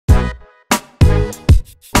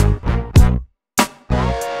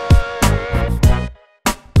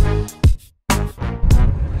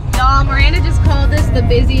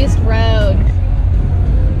busiest road.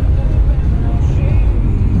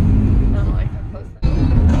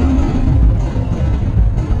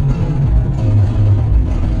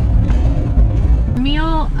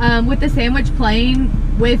 Meal with the sandwich plain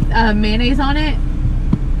with mayonnaise on it.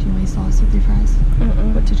 Do you want sauce with your fries?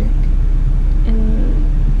 What to drink?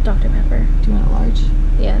 And Dr. Pepper. Do you want it large?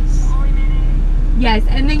 Yes. Yes,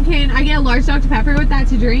 and then can I get a large Dr. Pepper with that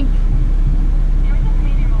to drink?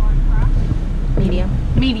 Medium.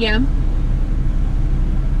 Medium.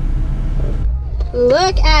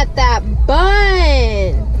 Look at that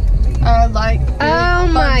bun. Oh my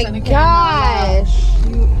gosh.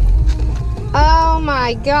 Oh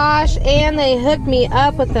my gosh. And they hooked me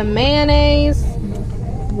up with the mayonnaise.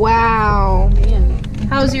 Wow.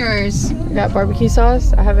 How's yours? I got barbecue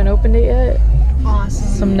sauce. I haven't opened it yet. Awesome.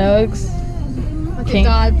 Some nugs. Look at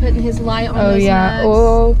God putting his light on those nugs.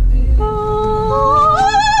 Oh.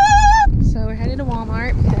 So we're headed to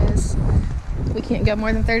Walmart because we can't go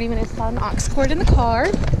more than 30 minutes without an aux cord in the car.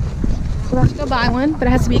 So we'll have to go buy one, but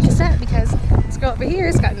it has to be a cassette because this girl over here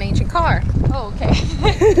has got an ancient car. Oh, okay.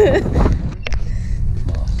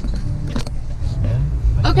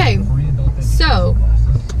 Okay, so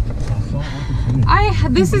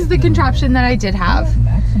this is the contraption that I did have.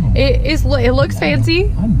 It looks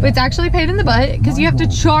fancy, but it's actually a pain in the butt because you have to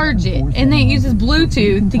charge it, and then it uses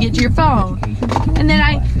Bluetooth to get to your phone. And then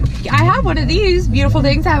I have one of these beautiful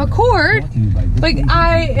things. I have a cord, but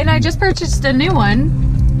I just purchased a new one.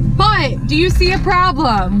 But do you see a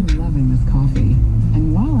problem? I'm loving this coffee,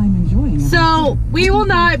 and while I'm enjoying it, So we will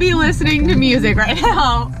not be listening to music right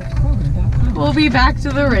now. We'll be back to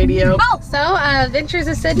the radio. Oh, so Ventures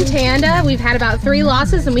is sitting Tanda. We've had about 3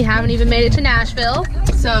 losses and we haven't even made it to Nashville.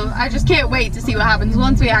 So I just can't wait to see what happens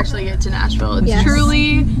once we actually get to Nashville. It's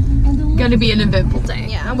truly gonna be an eventful day.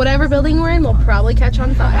 Yeah, whatever building we're in, we'll probably catch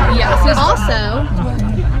on fire. Yes. Also,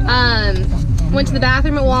 went to the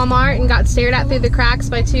bathroom at Walmart and got stared at through the cracks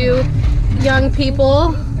by 2 young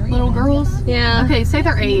people. Little girls? Yeah. Okay, say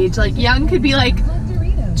their age. Like young could be like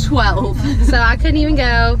 12. So I couldn't even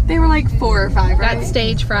go. They were like 4 or 5, right? Got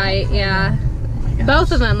stage fright, yeah.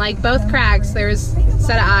 Both of them, like both cracks, there's a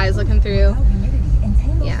set of eyes looking through.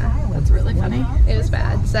 Yeah. That's really funny. It was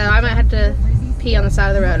bad. So I might have to pee on the side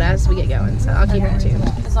of the road as we get going. So I'll keep it too.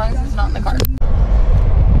 As long as it's not in the car.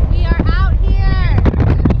 We are out here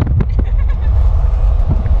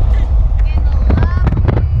in the lovely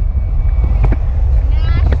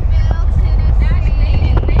Nashville, Tennessee.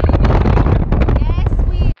 Yes,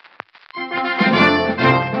 we.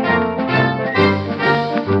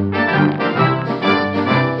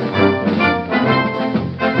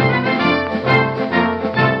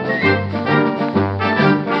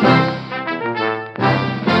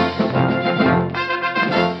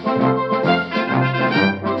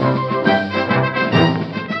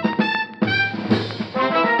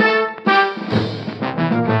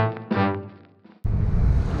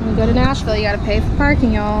 When you go to Nashville, you gotta pay for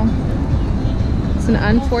parking, y'all. It's an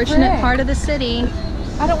unfortunate part of the city.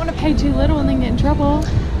 I don't want to pay too little and then get in trouble.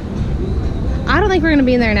 I don't think we're gonna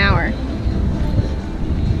be in there an hour.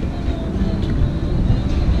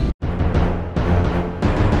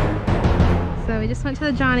 So we just went to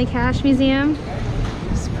the Johnny Cash Museum.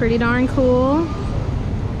 It's pretty darn cool.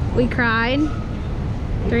 We cried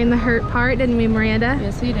during the hurt part, didn't we, Miranda?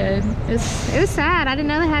 Yes, we did. It was sad. I didn't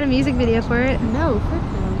know they had a music video for it. No, frick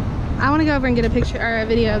no. I want to go over and get a picture or a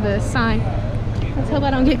video of the sign. Let's hope I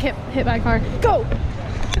don't get hit by a car. Go!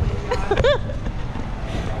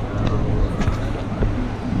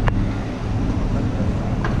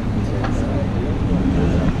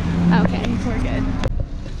 Okay, we're good.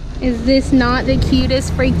 Is this not the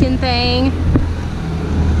cutest freaking thing?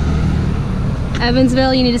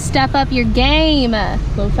 Evansville, you need to step up your game.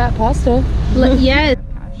 Low fat pasta. Yes.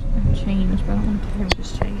 Change, but I don't want to pay him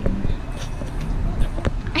just change.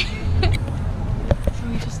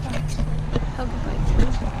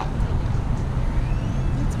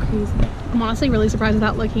 That's crazy. I'm honestly really surprised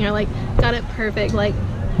without looking. I like got it perfect. Like,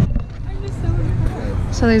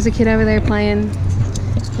 so there's a kid over there playing.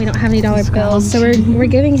 We don't have any dollar bills, so we're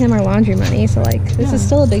giving him our laundry money. So like, this is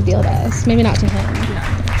still a big deal to us. Maybe not to him.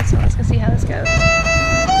 Yeah. So let's go see how this goes.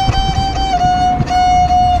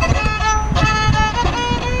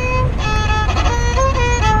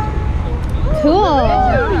 Cool.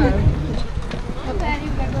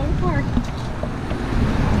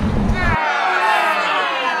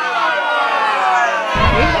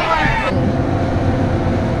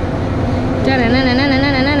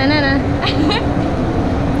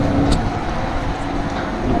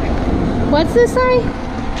 What's this say?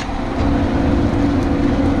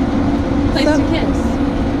 Place to kiss.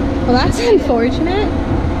 Well, that's unfortunate.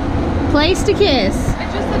 Place to kiss. I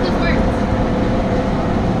just said those words.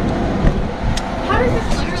 How does this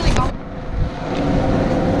literally go?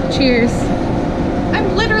 Cheers.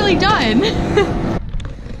 I'm literally done.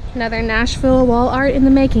 Another Nashville wall art in the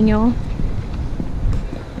making, y'all.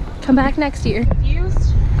 Come back next year.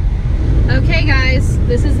 Confused? Okay, guys,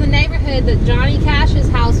 this is the neighborhood that Johnny Cash's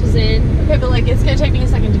house was in. Okay, but like it's gonna take me a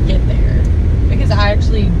second to get there because I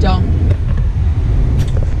actually don't.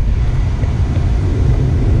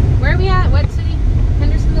 Where are we at? What city?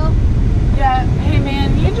 Hendersonville? Yeah. Hey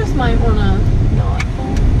man, you just might wanna not.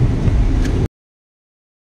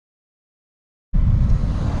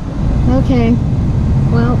 Okay.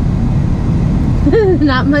 Well,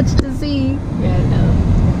 not much to see. Yeah,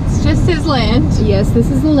 no. It's just his land. Yes,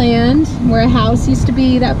 this is the land where a house used to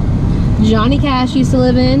be that Johnny Cash used to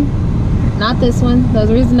live in. Not this one.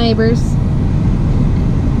 Those are his neighbors.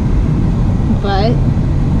 But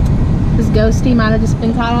this ghosty might have just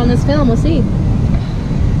been caught on this film. We'll see.